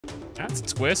That's a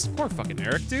twist. Poor fucking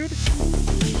Erik, dude.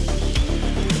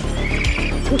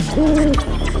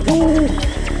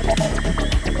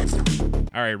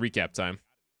 Alright, recap time.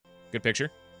 Good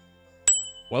picture.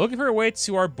 While looking for a way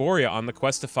to Arborea on the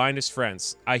quest to find his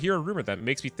friends, I hear a rumor that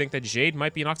makes me think that Jade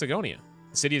might be in Octagonia.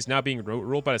 The city is now being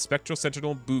ruled by the spectral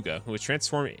sentinel Booga, who has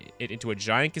transformed it into a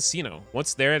giant casino.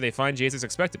 Once there, they find Jade as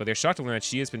expected, but they're shocked to learn that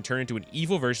she has been turned into an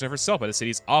evil version of herself by the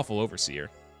city's awful overseer.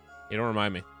 You don't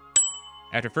remind me.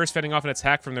 After first fending off an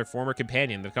attack from their former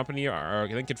companion, the company are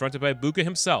then confronted by Booga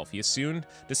himself. He is soon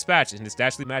dispatched and his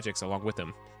dastardly magics along with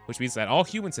him, which means that all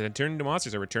humans that had turned into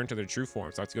monsters are returned to their true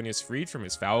forms. Octagonia is freed from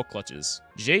his foul clutches.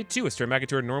 Jade, too, has turned back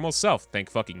into her normal self,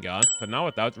 thank fucking God, but not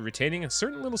without retaining a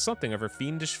certain little something of her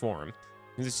fiendish form.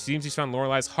 It seems he's found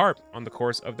Lorelei's harp on the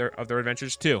course of their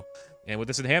adventures, too. And with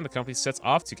this in hand, the company sets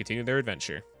off to continue their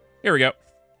adventure. Here we go.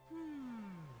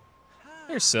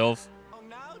 Here's Sylv.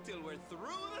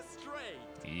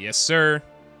 Yes, sir.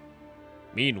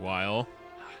 Meanwhile...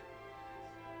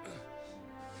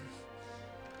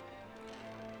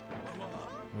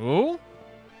 Ooh?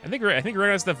 I think Red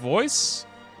has the voice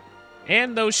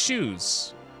and those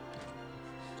shoes.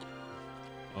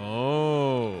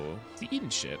 Oh, he's eating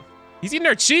shit. He's eating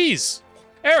our cheese.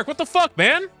 Erik, what the fuck,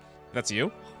 man? That's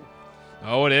you?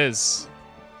 Oh, it is.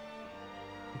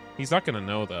 He's not gonna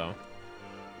know though.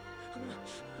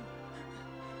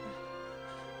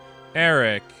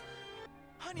 Erik.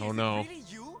 Honey, oh no. Really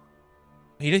you?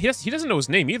 He doesn't know his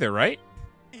name either, right?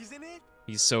 Isn't it?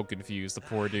 He's so confused, the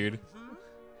poor dude.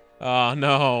 Oh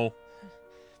no.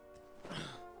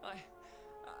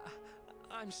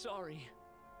 I'm sorry.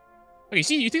 Okay,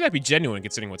 see, you think that'd be genuine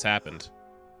considering what's happened.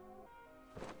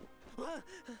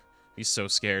 He's so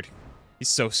scared. He's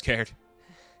so scared.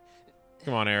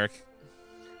 Come on, Erik.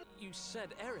 You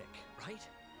said Erik, right?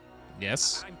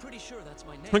 Yes. I'm pretty sure that's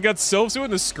my name. We got Sylv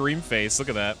doing the scream face. Look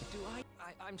at that.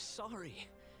 I'm sorry.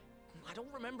 I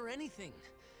don't remember anything.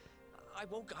 I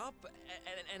woke up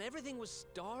and everything was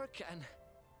dark and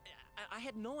I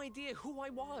had no idea who I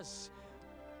was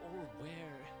or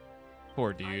where.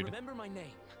 Poor dude. I remember my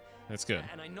name. That's good.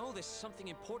 And I know there's something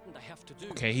important I have to do.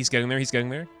 Okay, he's getting there. He's getting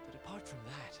there. But apart from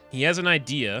that, he has an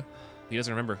idea. He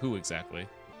doesn't remember who exactly.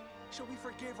 Shall we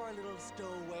forgive our little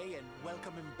stowaway and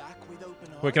welcome him back with open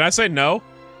arms? Wait, can I say no?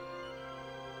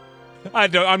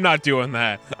 I'm not doing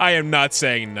that. I am not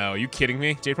saying no. You kidding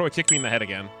me? Jade probably kicked me in the head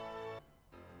again.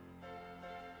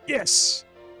 Yes!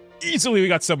 Easily we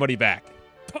got somebody back.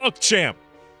 Punk champ!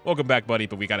 Welcome back, buddy,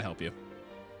 but we gotta help you.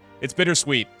 It's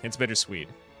bittersweet. It's bittersweet.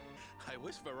 I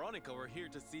wish Veronica were here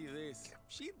to see this.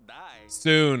 She'd die.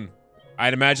 Soon.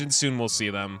 I'd imagine soon we'll see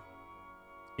them.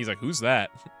 He's like, who's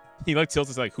that? He like tilts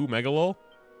his like, who, Megalol?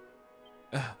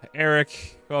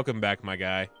 Erik, welcome back, my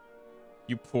guy.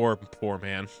 You poor, poor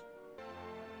man.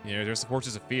 Yeah, there's the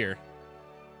Fortress of Fear.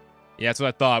 Yeah, that's what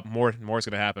I thought. More's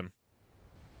gonna happen.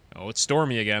 Oh, it's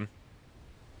Stormy again.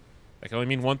 That can only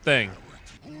mean one thing.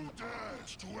 Who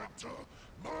dares to enter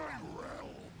my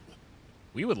realm?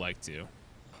 We would like to.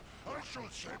 I shall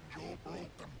send your broken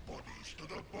bodies to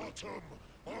the bottom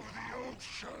of the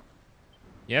ocean.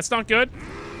 Yeah, it's not good.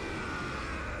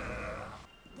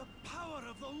 The power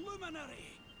of the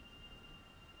luminary.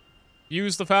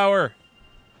 Use the power.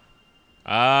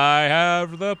 I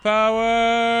have the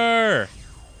power.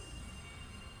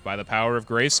 By the power of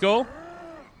Grayskull.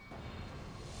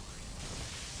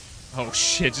 Oh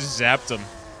shit, just zapped him.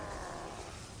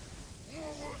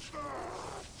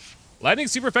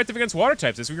 Lightning's super effective against water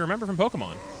types, as we remember from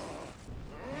Pokemon.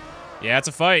 Yeah, it's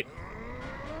a fight.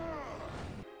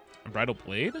 Unbridled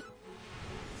Blade?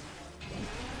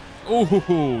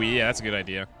 Ooh, yeah, that's a good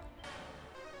idea.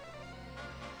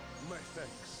 My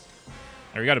thanks.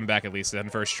 We got him back at least on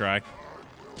first try.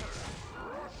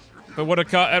 But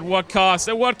what at what cost?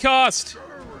 At what cost?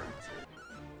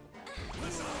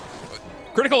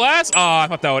 Critical ass? Oh, I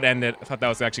thought that would end it. I thought that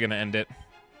was actually gonna end it.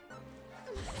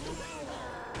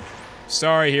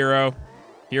 Sorry, Hero.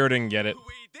 Hero didn't get it. We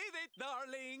did it,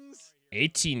 darlings.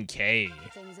 18K.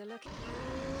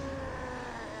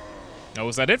 Oh,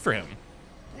 was that it for him?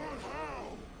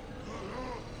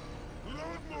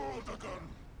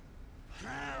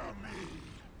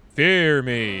 Fear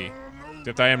me.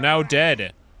 Except I am now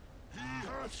dead. He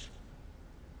has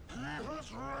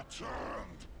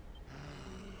returned.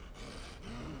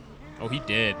 Oh, he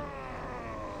did.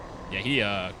 Yeah, he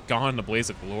gone in a blaze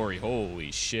of glory.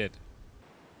 Holy shit.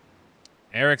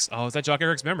 Erik's, oh, is that Jock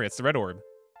Erik's memory? It's the red orb.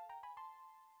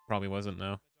 Probably wasn't,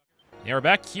 no. Yeah, we're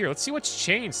back here. Let's see what's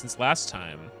changed since last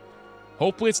time.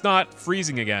 Hopefully it's not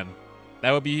freezing again.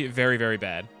 That would be very, very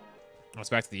bad. Oh, it's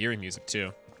back to the eerie music,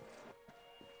 too.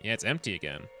 Yeah, it's empty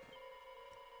again.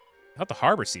 I thought the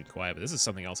harbor seemed quiet, but this is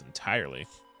something else entirely.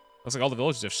 Looks like all the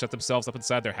villagers have shut themselves up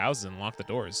inside their houses and locked the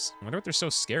doors. I wonder what they're so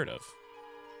scared of.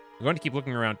 I'm going to keep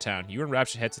looking around town. You and Rap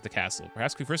should head to the castle.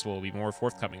 Perhaps Queen First will be more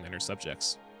forthcoming than her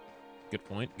subjects. Good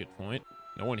point, good point.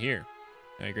 No one here.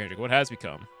 Hey, Granger, what has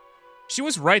become? She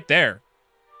was right there.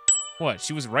 What?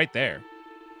 She was right there.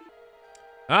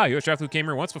 Ah, you're a traveler who came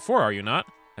here once before, are you not?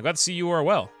 I'm glad to see you are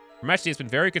well. Her Majesty has been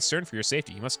very concerned for your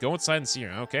safety. You must go inside and see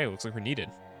her. Okay, looks like we're needed.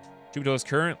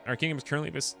 Our kingdom is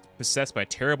currently beset by a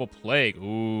terrible plague.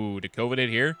 Ooh, did COVID hit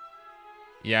here?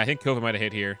 Yeah, I think COVID might have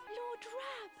hit here. Lord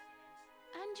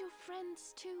Rab, and your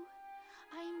friends too.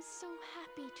 I am so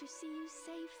happy to see you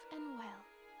safe and well.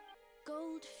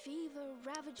 Gold fever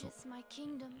ravages my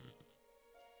kingdom,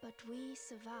 but we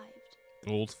survived.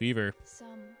 Gold fever.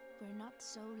 Some were not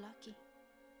so lucky.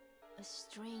 A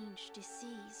strange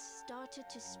disease started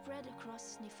to spread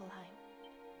across Niflheim.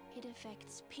 It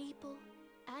affects people,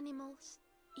 animals,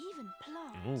 even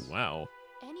plants. Oh, wow.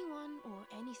 Anyone or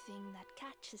anything that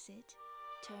catches it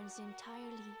turns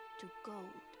entirely to gold.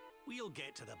 We'll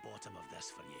get to the bottom of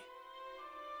this for you.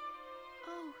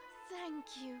 Oh, thank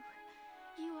you.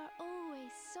 You are always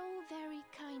so very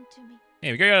kind to me.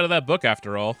 Hey, we got out of that book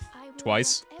after all. I will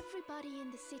Twice. let everybody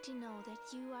in the city know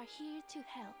that you are here to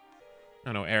help. I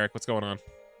don't know, Eric, what's going on?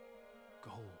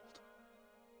 Gold.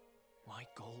 Why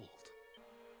gold?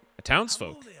 A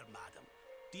townsfolk. Hello there, madam.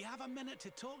 Do you have a minute to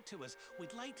talk to us?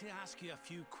 We'd like to ask you a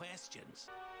few questions.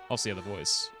 I'll see the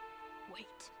voice.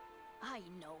 Wait, I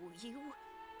know you.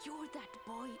 You're that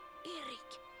boy,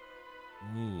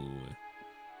 Erik. Ooh.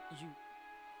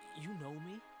 You know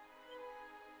me?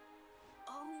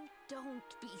 Oh,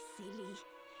 don't be silly.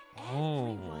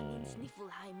 Oh. Everyone in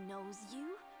Sniffelheim knows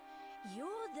you.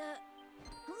 You're the...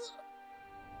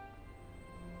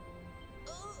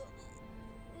 Oh,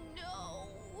 no.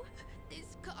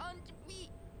 This can't be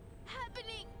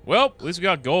happening. Well, at least we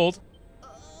got gold.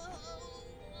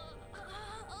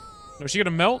 No, is she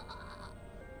gonna melt?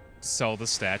 Sell the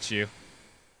statue.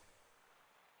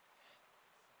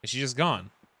 Is she just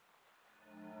gone?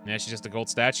 Yeah, she's just a gold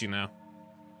statue now.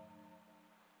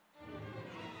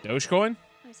 Dogecoin?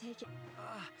 I take it.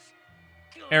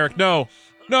 Eric, no!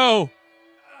 No!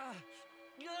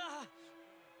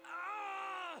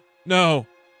 No!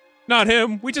 Not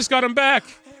him! We just got him back!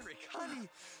 Erik, honey,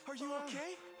 are you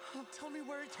okay? Tell me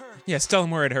where it hurts. Yes, tell him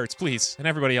where it hurts, please. And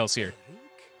everybody else here.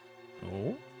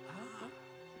 Oh?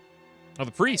 Oh, the I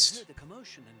priest. heard the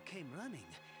commotion and came running.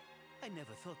 I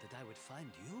never thought that I would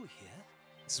find you here.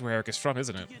 This is where Eric is from,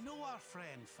 isn't it? Do you know our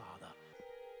friend, Father?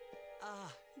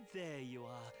 Ah, there you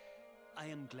are. I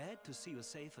am glad to see you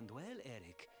safe and well,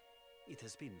 Erik. It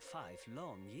has been 5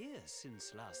 long years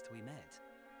since last we met.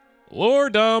 Lore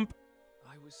dump!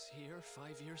 I was here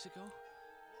 5 years ago?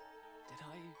 Did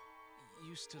I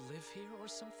used to live here or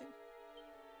something?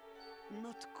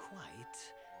 Not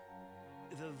quite.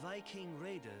 The Viking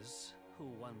raiders, who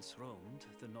once roamed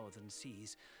the northern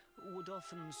seas, would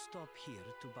often stop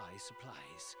here to buy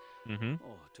supplies,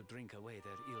 or to drink away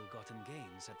their ill-gotten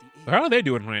gains at the inn. How are they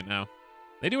doing right now?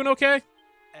 They doing okay?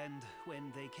 And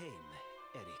when they came,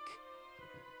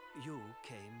 Erik, you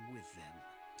came with them.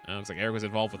 Oh, looks like Eric was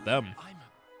involved with them. I'm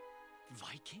a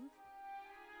Viking?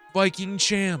 Viking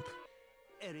champ!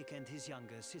 Erik and his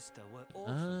younger sister were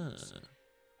orphans.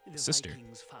 The sister.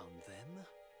 Vikings found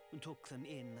them, took them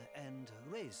in, and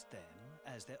raised them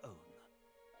as their own.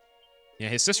 Yeah,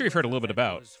 his sister we've heard a little bit Whether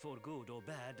that about. was for good or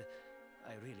bad,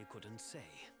 I really couldn't say.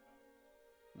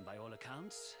 By all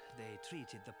accounts, they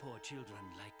treated the poor children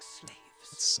like That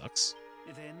slaves. sucks.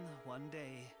 Then, one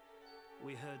day,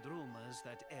 we heard rumors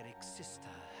that Erik's sister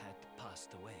had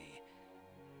passed away.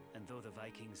 And though the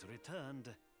Vikings returned,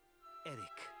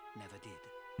 Erik never did.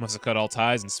 Must have cut all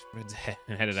ties and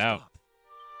headed out.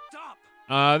 Stop!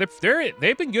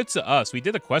 They've been good to us. We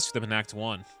did a quest for them in Act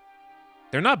 1.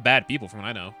 They're not bad people from what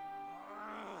I know.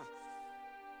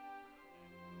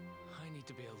 I need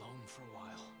to be alone for a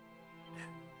while.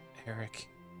 Eric.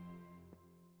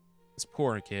 This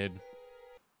poor kid.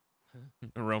 Huh?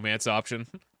 A romance option.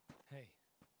 Hey,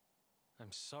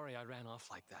 I'm sorry I ran off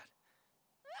like that.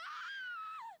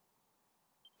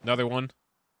 Another one.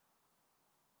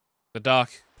 The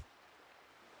dock.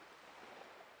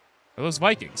 Are those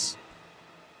Vikings?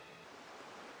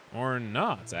 Or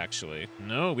not, actually.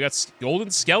 No, we got golden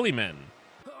skelly men.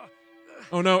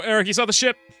 Oh no, Eric, you saw the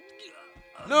ship!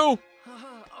 No!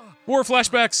 More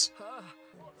flashbacks!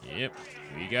 Yep,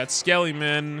 we got skelly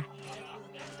men.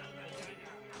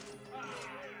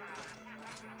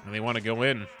 And they want to go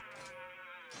in.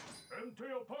 Empty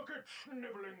your pockets,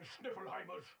 sniveling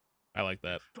Sniffelheimers. I like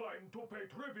that. Time to pay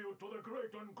tribute to the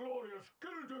great and glorious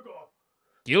Gildigger.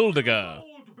 Gildiga.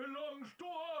 Gold belongs to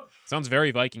us. Sounds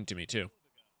very Viking to me, too.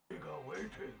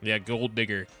 Yeah, gold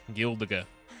digger. Gildiga.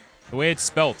 The way it's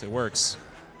spelt, it works.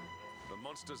 The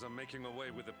monsters are making away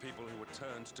with the people who were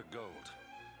turned to gold.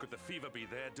 Could the fever be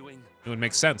their doing? It would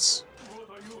make sense. What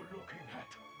are you looking at?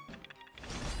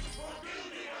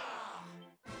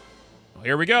 Well,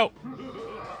 here we go.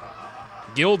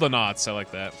 Gildanauts, I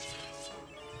like that.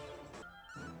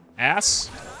 Ass?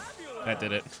 That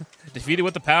did it. Defeated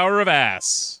with the power of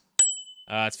ass.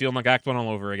 It's feeling like Act 1 all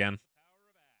over again.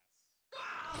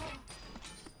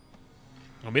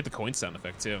 I made the coin sound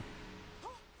effect, too.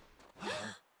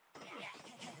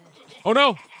 Oh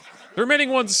no! The remaining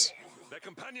ones! Their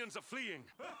companions are fleeing.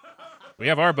 We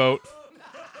have our boat.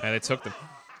 Yeah, they took them.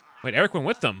 Wait, Erik went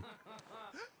with them.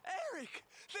 Erik!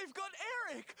 They've got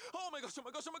Erik! Oh my gosh, oh my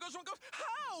gosh, oh my gosh, oh my gosh!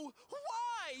 How?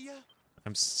 Why?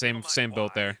 I'm same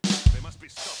boat there. They must be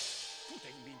stopped. Do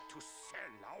they mean to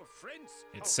sell our friends?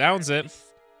 It sounds it.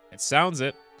 It sounds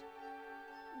it.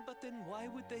 But then why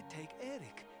would they take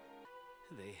Erik?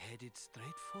 They headed straight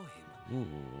for him.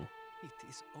 Ooh. It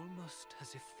is almost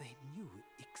as if they knew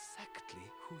exactly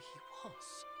who he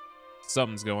was.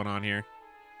 Something's going on here.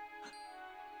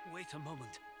 Wait a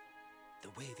moment. The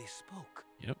way they spoke.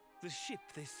 Yep. The ship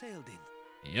they sailed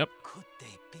in. Yep. Could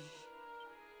they be?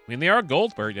 I mean, they are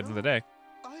Goldberg at the end of the day.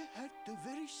 I had the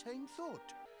very same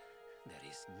thought. There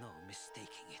is no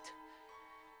mistaking it.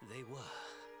 They were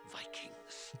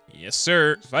Vikings. Yes,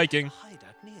 sir. Viking. A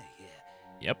hideout near here.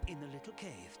 Yep. In a little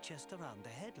cave just around the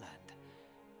headland.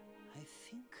 I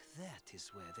think that is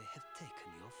where they have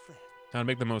taken your friend. That would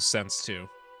make the most sense, too.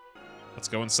 Let's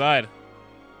go inside.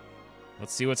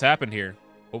 Let's see what's happened here.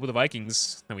 What were the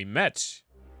Vikings that we met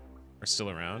are still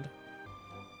around?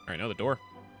 All right, now the door.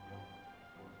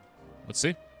 Let's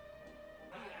see.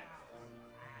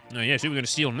 Oh, yeah, who are we going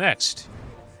to steal next?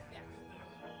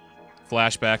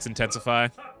 Flashbacks intensify.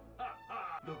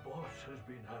 The boss has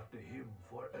been after him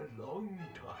for a long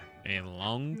time. A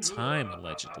long time,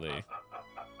 allegedly.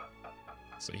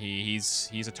 So he's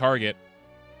a target.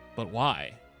 But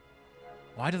why?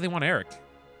 Why do they want Erik?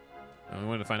 Oh, we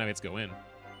wanted to find out. Let's go in.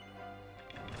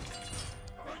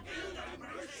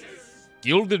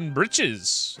 Gilden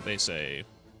Breeches, they say.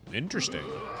 Interesting.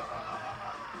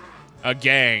 A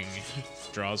gang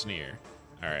draws near.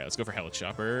 All right, let's go for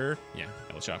Helichopper. Yeah,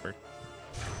 Helichopper.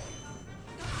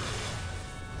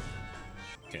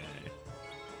 Okay.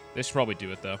 They should probably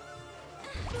do it, though.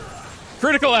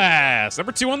 Critical ass!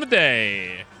 Number 2 on the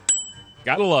day.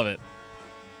 Gotta love it.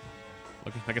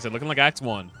 Looking, like I said, looking like Act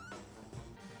 1.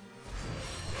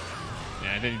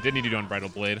 Yeah, didn't need to do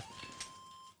Unbridled Blade.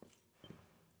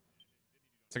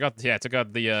 Took out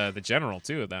the general,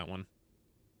 too, of that one.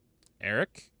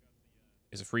 Erik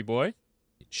is a free boy.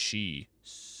 She.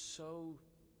 So,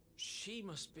 she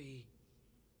must be...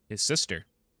 His sister.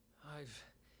 I've...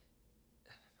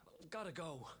 gotta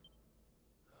go.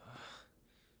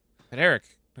 But Erik,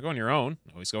 don't go on your own.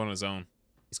 Oh, he's going on his own.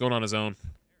 He's going on his own.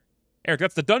 Erik,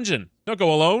 that's the dungeon. Don't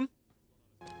go alone.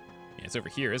 Yeah, it's over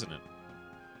here, isn't it?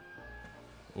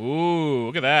 Ooh,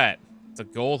 look at that. It's a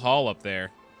gold hall up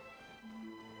there.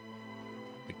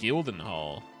 The Gilden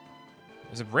Hall.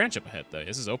 There's a branch up ahead, though.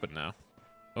 This is open now.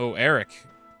 Oh, Erik.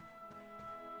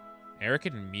 Erik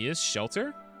and Mia's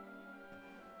shelter?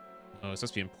 Oh, it's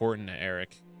supposed to be important to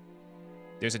Erik.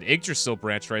 There's an Yggdrasil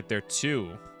branch right there,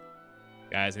 too.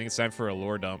 Guys, I think it's time for a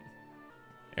lore dump.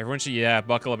 Everyone should, yeah,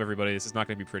 buckle up, everybody. This is not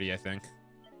going to be pretty, I think.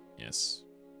 Yes.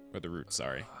 Or the root,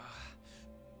 sorry.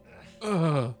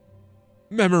 Ugh.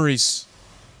 Memories.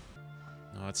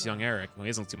 Oh, it's young Erik. Well, he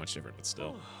doesn't look too much different, but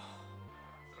still.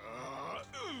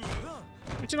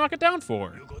 What'd you knock it down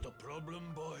for? You got a problem,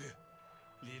 boy?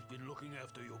 We've been looking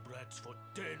after you brats for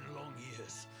 10 long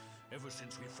years. Ever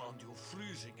since we found you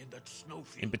freezing in that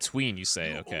snowfield. In between, you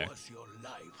say, okay. You owe us your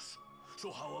lives.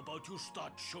 So how about you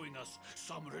start showing us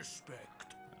some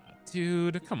respect?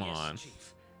 Dude, come on. Yes,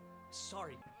 Chief.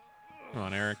 Sorry. Come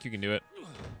on, Erik. You can do it.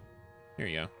 Here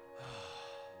you go.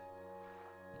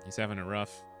 He's having it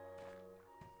rough.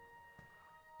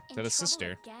 Is that his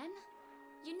sister? Again?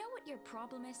 You know what your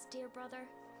problem is, dear brother?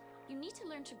 You need to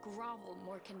learn to grovel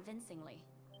more convincingly.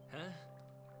 Huh?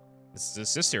 This is his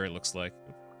sister, it looks like.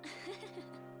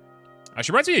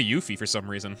 She reminds me of Yuffie for some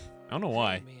reason. I don't know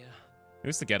why. Mia. Maybe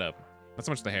it's the getup. Not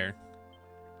so much the hair.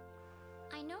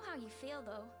 I know how you feel,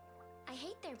 though. I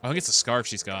hate their... I think it's the scarf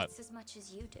she's got. As much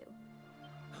as you do.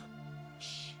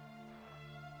 Shh.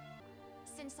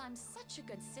 Since I'm such a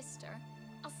good sister,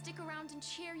 I'll stick around and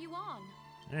cheer you on.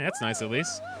 Yeah, that's nice at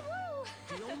least.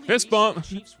 The only Fist reason bump. the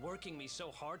Chief's working me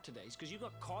so hard today is because you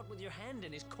got caught with your hand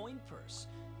in his coin purse.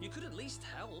 You could at least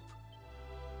help.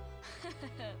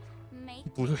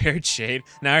 Make Blue-haired Jade.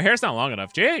 Now her hair's not long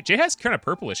enough. Jade has kind of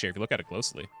purplish hair if you look at it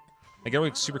closely. Like, I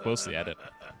look super closely at it.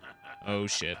 Oh,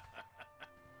 shit.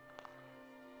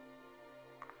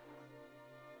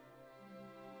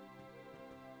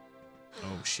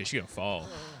 Oh, shit, she's gonna fall.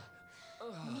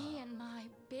 me and my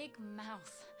big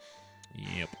mouth.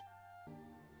 Yep.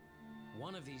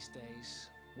 One of these days,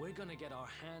 we're gonna get our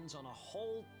hands on a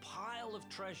whole pile of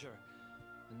treasure,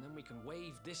 and then we can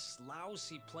wave this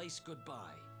lousy place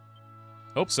goodbye.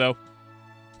 Hope so.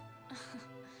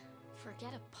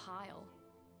 Forget a pile.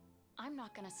 I'm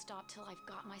not gonna stop till I've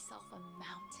got myself a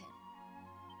mountain.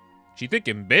 She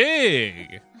thinking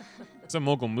big. Some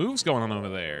mogul moves going on over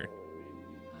there.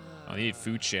 Oh, I need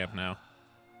food champ now.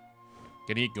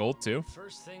 Gonna eat gold too.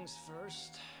 First things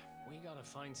first, we gotta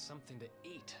find something to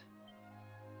eat.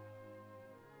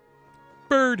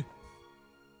 Bird.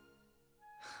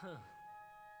 Huh.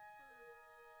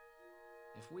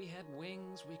 If we had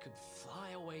wings, we could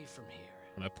fly away from here.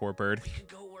 That poor bird. We could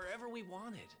go wherever we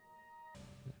wanted.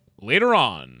 Later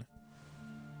on.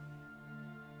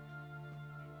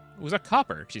 Was that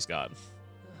copper she's got?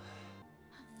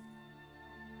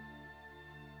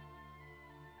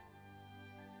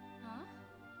 Huh?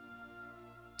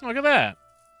 Look at that.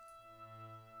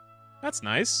 That's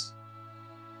nice.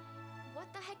 What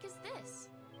the heck is this?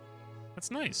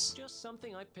 That's nice. Just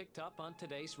something I picked up on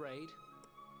today's raid.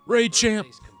 Raid champ.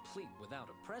 Birthday's complete without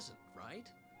a present, right?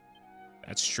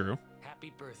 That's true.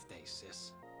 Happy birthday,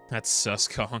 sis. That's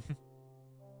Suskong.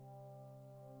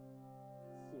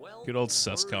 Well, Good old the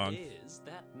Suskong. word is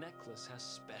that necklace has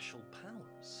special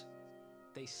powers.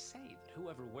 They say that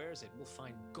whoever wears it will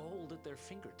find gold at their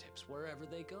fingertips wherever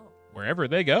they go. Wherever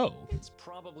they go. It's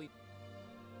probably...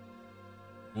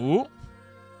 Ooh.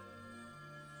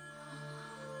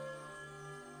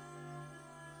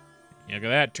 Yeah, look at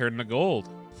that, turning to gold.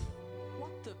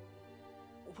 What the...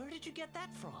 Where did you get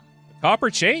that from? Copper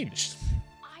changed.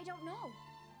 I don't know.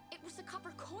 It was a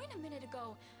copper coin a minute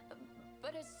ago.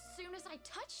 But as soon as I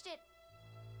touched it,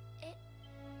 it...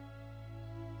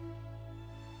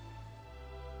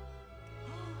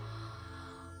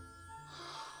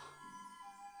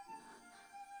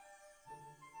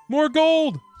 More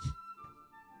gold.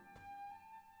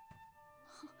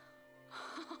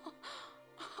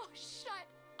 Oh, shut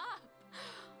up.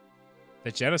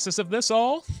 The genesis of this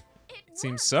all? It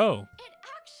Seems works. so. It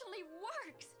actually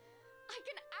works. I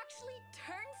can actually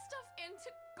turn stuff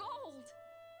into gold.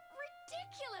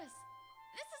 Ridiculous.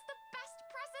 This is the best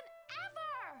present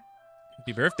ever.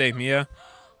 Happy birthday, Mia.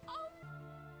 Oh,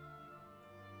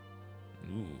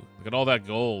 Ooh, look at all that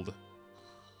gold.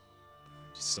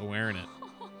 She's still wearing it.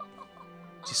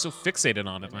 She's so fixated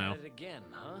on it now. At it again,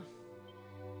 huh?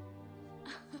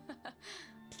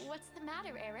 what's the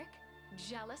matter, Erik?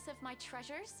 Jealous of my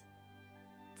treasures?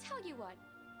 Tell you what,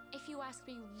 if you ask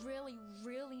me really,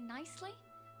 really nicely,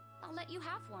 I'll let you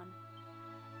have one.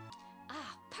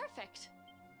 Ah, perfect.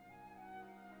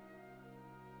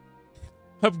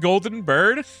 A golden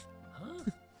bird?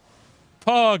 Huh?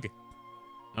 Pug.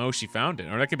 Oh, she found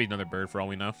it. Or that could be another bird for all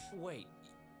we know. Wait,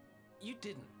 you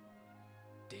didn't...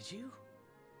 Did you?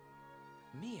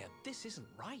 Mia, this isn't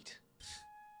right.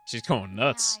 She's going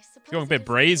nuts. Yeah, I She's going a suppose bit it is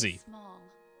really brazy. small.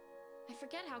 I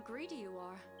forget how greedy you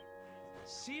are.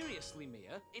 Seriously,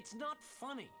 Mia, it's not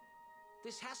funny.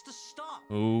 This has to stop.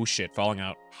 Oh, shit. Falling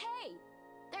out. Hey,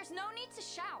 there's no need to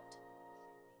shout.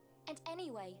 And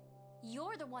anyway,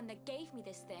 you're the one that gave me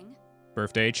this thing.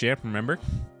 Birthday champ, remember?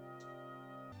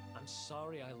 I'm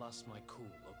sorry I lost my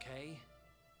cool, okay?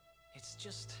 It's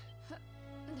just...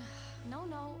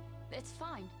 No, it's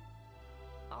fine.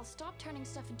 I'll stop turning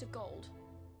stuff into gold.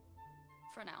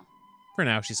 For now. For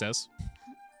now, she says.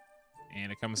 And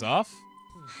it comes off.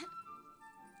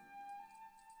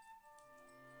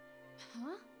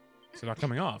 Huh? It's not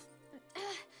coming off.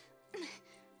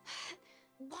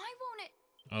 Why won't it?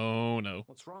 Oh, no.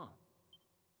 What's wrong?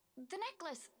 The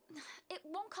necklace. It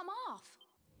won't come off.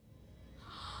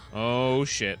 Oh,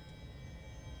 shit.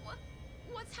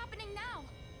 What's happening now?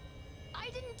 I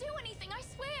didn't do anything, I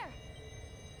swear.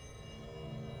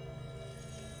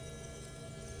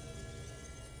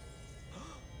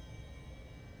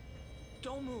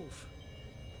 Don't move.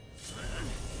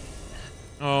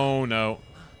 Oh, no.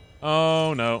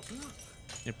 Oh, no.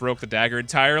 It broke the dagger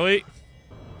entirely.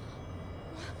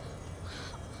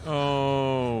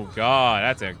 Oh, God.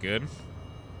 That's not good.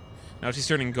 Now she's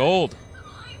turning gold.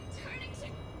 I'm turning to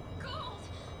gold.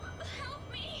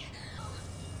 Help me.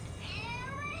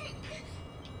 Erik.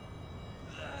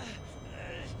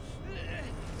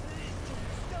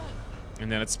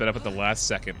 And then it sped up at the last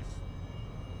second.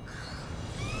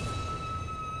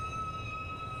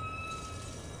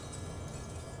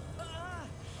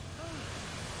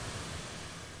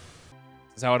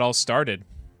 This is how it all started.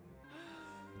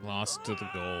 Lost to the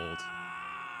gold.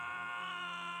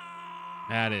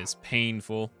 That is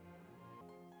painful.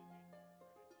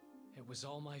 It was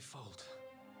all my fault.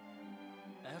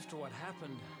 After what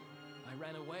happened, I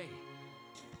ran away.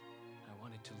 I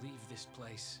wanted to leave this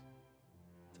place.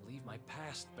 To leave my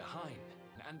past behind.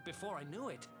 And before I knew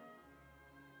it,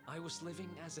 I was living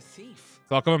as a thief.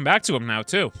 It's all coming back to him now,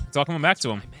 too. It's all coming back to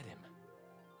him. I met him.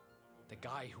 The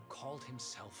guy who called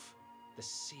himself the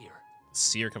Seer.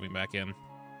 Seer coming back in.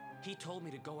 He told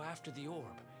me to go after the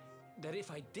orb. That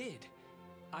if I did,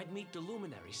 I'd meet the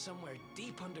luminary somewhere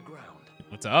deep underground.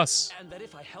 What's us? And that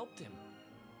if I helped him,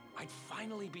 I'd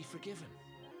finally be forgiven.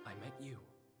 I met you.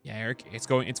 Yeah, Eric, it's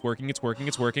going, it's working, it's working,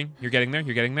 it's working. You're getting there,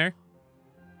 you're getting there.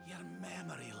 Your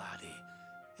memory, laddie.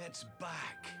 It's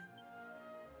back.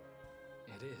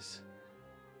 It is.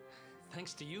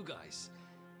 Thanks to you guys.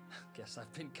 Guess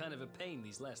I've been kind of a pain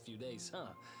these last few days, huh?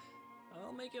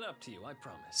 I'll make it up to you, I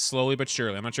promise. Slowly but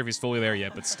surely. I'm not sure if he's fully there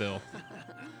yet, but still.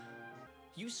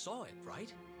 You saw it,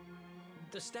 right?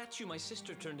 The statue my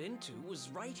sister turned into was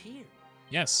right here.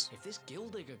 Yes. If this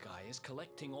Gildigger guy is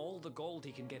collecting all the gold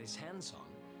he can get his hands on,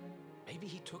 maybe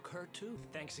he took her too.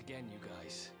 Thanks again, you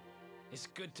guys. It's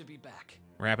good to be back.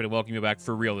 We're happy to welcome you back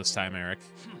for real this time, Eric.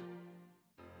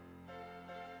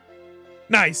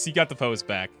 Nice, he got the pose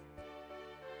back.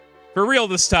 For real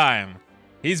this time.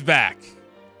 He's back.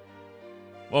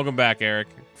 Welcome back, Eric.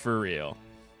 For real.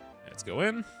 Let's go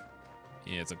in.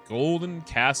 Yeah, it's a golden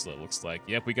castle, it looks like.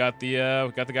 Yep, we got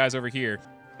the guys over here.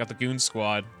 Got the goon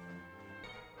squad.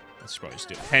 Let's probably just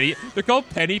do it. Penny. They're called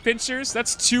penny pinchers?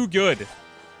 That's too good.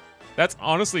 That's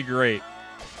honestly great.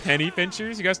 Penny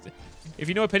pinchers? You guys, if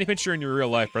you know a penny pincher in your real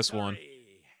life, press 1.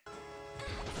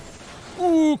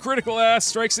 Ooh, critical ass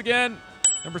strikes again.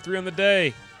 Number 3 on the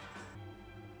day.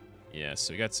 Yeah,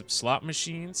 so we got some slot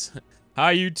machines.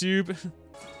 Hi, YouTube. If you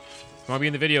want to be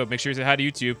in the video, make sure you say hi to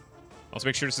YouTube. Also,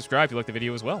 make sure to subscribe if you like the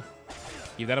video as well.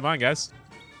 Keep that in mind, guys.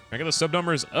 Can I get those sub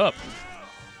numbers up?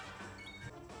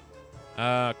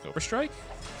 Cobra Strike?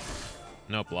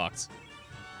 Nope, blocked.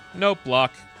 Nope,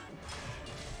 block.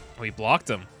 Oh, he blocked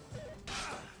him.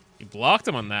 He blocked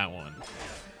him on that one.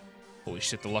 Holy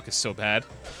shit, the luck is so bad.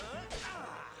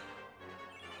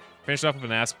 Finish it off with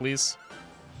an ass, please.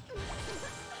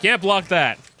 Can't block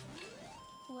that.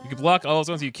 You can block all those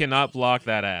ones, you cannot block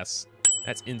that ass.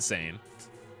 That's insane.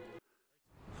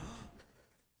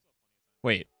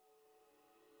 Wait.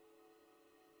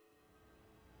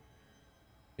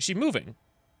 Is she moving?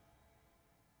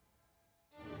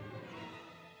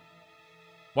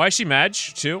 Why is she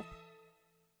Madge, too?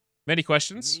 Many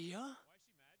questions. Mia?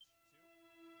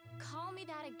 Call me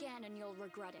that again and you'll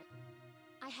regret it.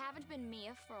 I haven't been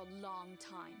Mia for a long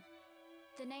time.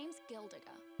 The name's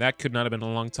Gildigger. That could not have been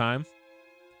a long time.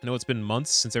 I know it's been months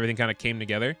since everything kind of came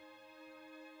together.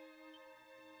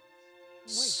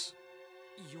 Wait.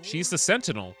 She's the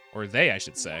Sentinel. Or they, I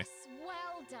should say. Yes,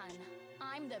 well done.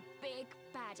 I'm the big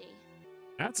baddie.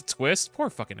 That's a twist. Poor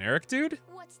fucking Erik, dude.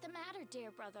 What's the matter,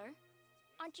 dear brother?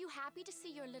 Aren't you happy to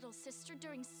see your little sister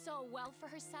doing so well for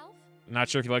herself? Not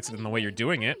sure if he likes it in the way you're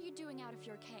doing it. What are you doing out of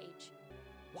your cage?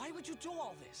 Why would you do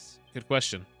all this? Good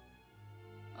question.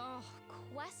 Oh,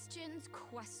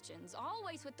 questions.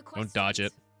 Always with the questions. Don't dodge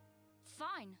it.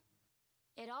 Fine.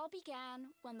 It all began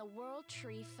when the World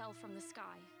Tree fell from the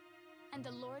sky, and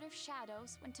the Lord of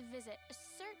Shadows went to visit a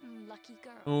certain lucky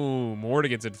girl. Ooh,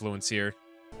 Mortigan's influence here.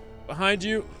 Behind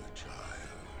you. A child,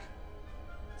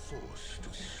 forced to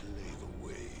slave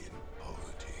away in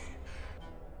poverty.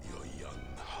 Your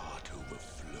young heart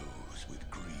overflows with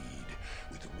greed,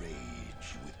 with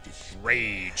rage, with despair.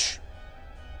 Rage.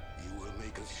 You will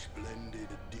make a splendid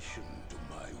addition to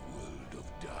my world of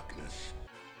darkness.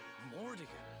 Mortigan,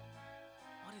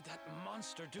 what did that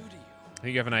monster do to you? I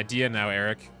think you have an idea now,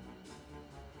 Erik.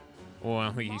 Well,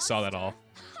 I think he saw that all.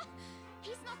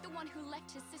 He's not the one who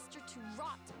left his sister to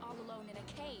rot all alone in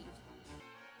a cave.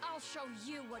 I'll show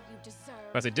you what you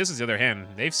deserve. But this is the other hand.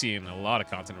 They've seen a lot of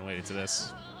content related to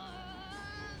this.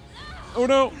 Oh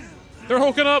no! They're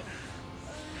hulking up!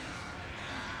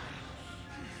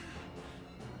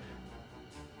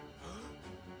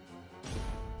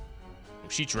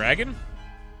 Was she dragon?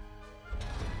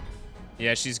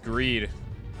 Yeah, she's greed.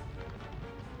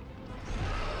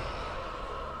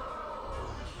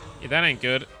 Yeah, that ain't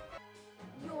good.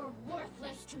 You're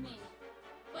worthless to me,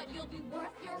 but you'll be worth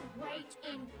your weight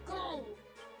in gold.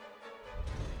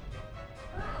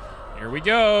 Here we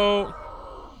go.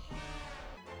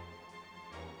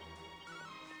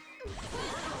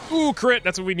 Ooh, crit.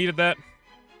 That's what we needed that.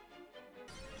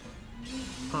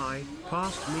 Hi,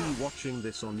 past me watching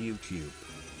this on YouTube.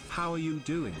 How are you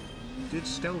doing? Did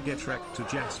Stel get wrecked to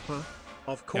Jasper?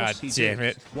 Of course God he damn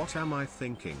did. it. What am I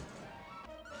thinking?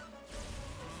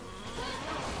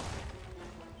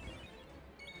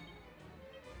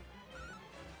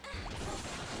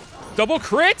 Double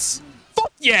crits?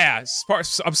 Fuck yeah!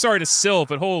 I'm sorry to Sil,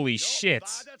 but holy shit.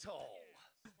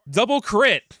 Double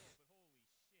crit.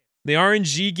 The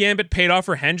RNG gambit paid off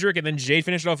for Hendrik, and then Jade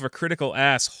finished off with a critical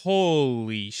ass.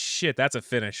 Holy shit, that's a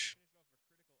finish.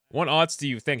 What odds do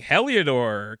you think?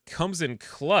 Heliodor comes in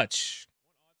clutch.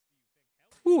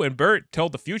 Ooh, and Bert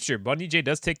told the future. Bundy J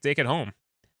does take it home.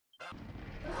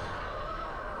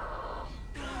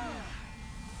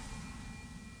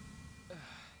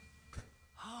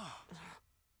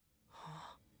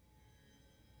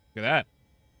 Look at that.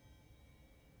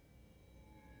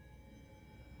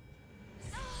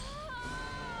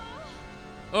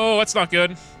 Oh, that's not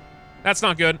good. That's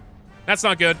not good. That's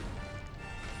not good.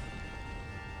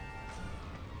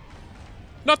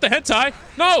 Not the hentai.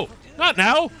 No, not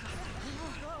now.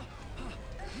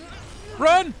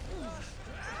 Run.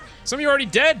 Some of you are already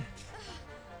dead.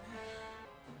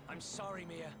 I'm sorry,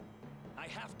 Mia. I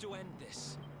have to end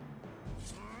this.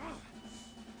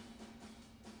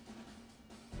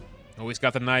 Oh, he's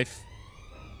got the knife.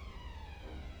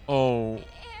 Oh.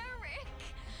 Erik,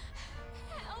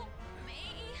 help me.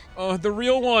 Oh, the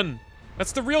real one.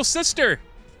 That's the real sister.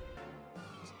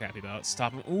 Happy about it.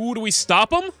 Stop him. Ooh, do we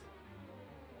stop him?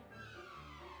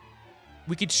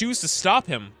 We could choose to stop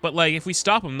him, but like, if we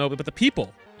stop him, no, but the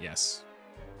people. Yes.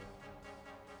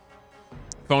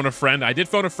 Phone a friend. I did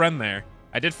phone a friend there.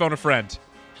 I did phone a friend.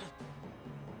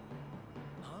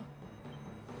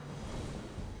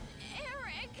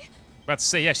 Erik! About to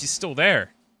say, yeah, she's still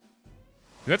there.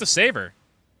 We have to save her.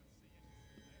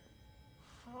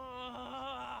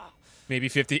 Maybe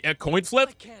 50. Coin flip?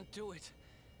 I can't do it.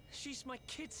 She's my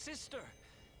kid sister.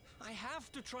 I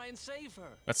have to try and save her.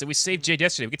 Let's say we saved Jade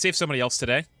yesterday. We could save somebody else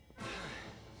today.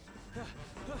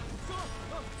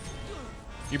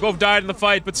 You both died in the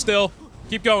fight, but still.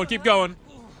 Keep going, keep going.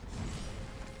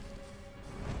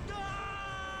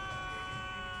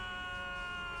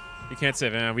 You can't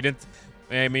save him. We didn't.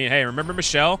 I mean, hey, remember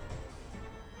Michelle?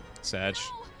 Sag. No!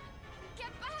 Get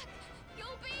back! You'll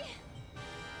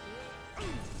be...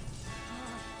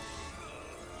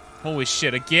 Holy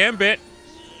shit, a gambit.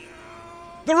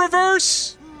 The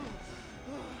reverse!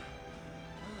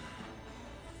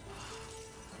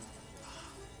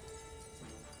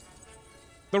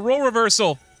 The role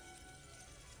reversal.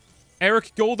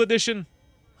 Erik Gold Edition.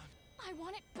 I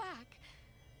want it back.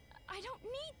 I don't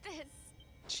need this.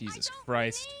 Jesus I don't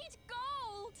Christ. need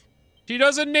gold. She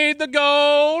doesn't need the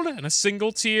gold. And a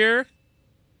single tear.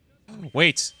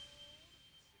 Wait.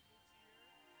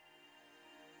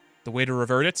 The way to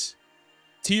revert it?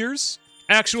 Tears?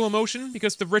 Actual emotion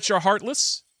because the rich are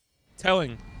heartless?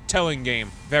 Telling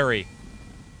game. Very.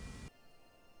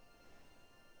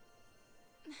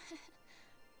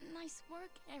 Nice work,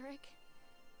 Erik.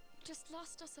 Just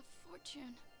lost us a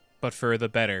fortune. But for the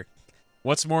better.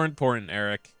 What's more important,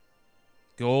 Erik?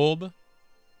 Gold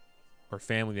or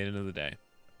family at the end of the day?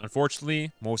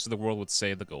 Unfortunately, most of the world would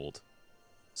say the gold.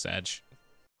 Sag.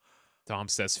 Dom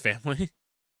says family.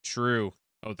 True.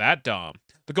 Oh, that Dom.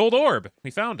 The gold orb.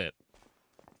 We found it.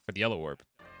 For the yellow orb.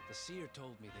 The seer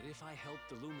told me that if I helped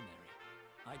the luminary,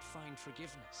 I'd find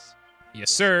forgiveness. Yes,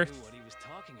 sir. Guess he knew what he was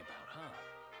talking about, huh?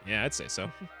 Yeah, I'd say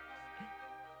so.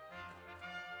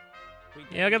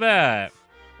 We Yeah, look at that.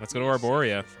 Let's go to We're safe Arborea.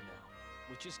 here for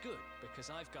now, which is good because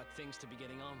I've got things to be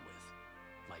getting on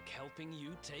with, like helping you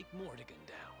take Mortigan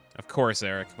down. Of course,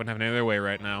 Erik. Wouldn't have any other way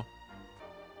right now.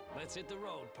 Let's hit the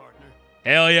road, partner.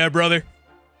 Hell yeah, brother.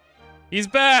 He's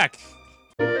back.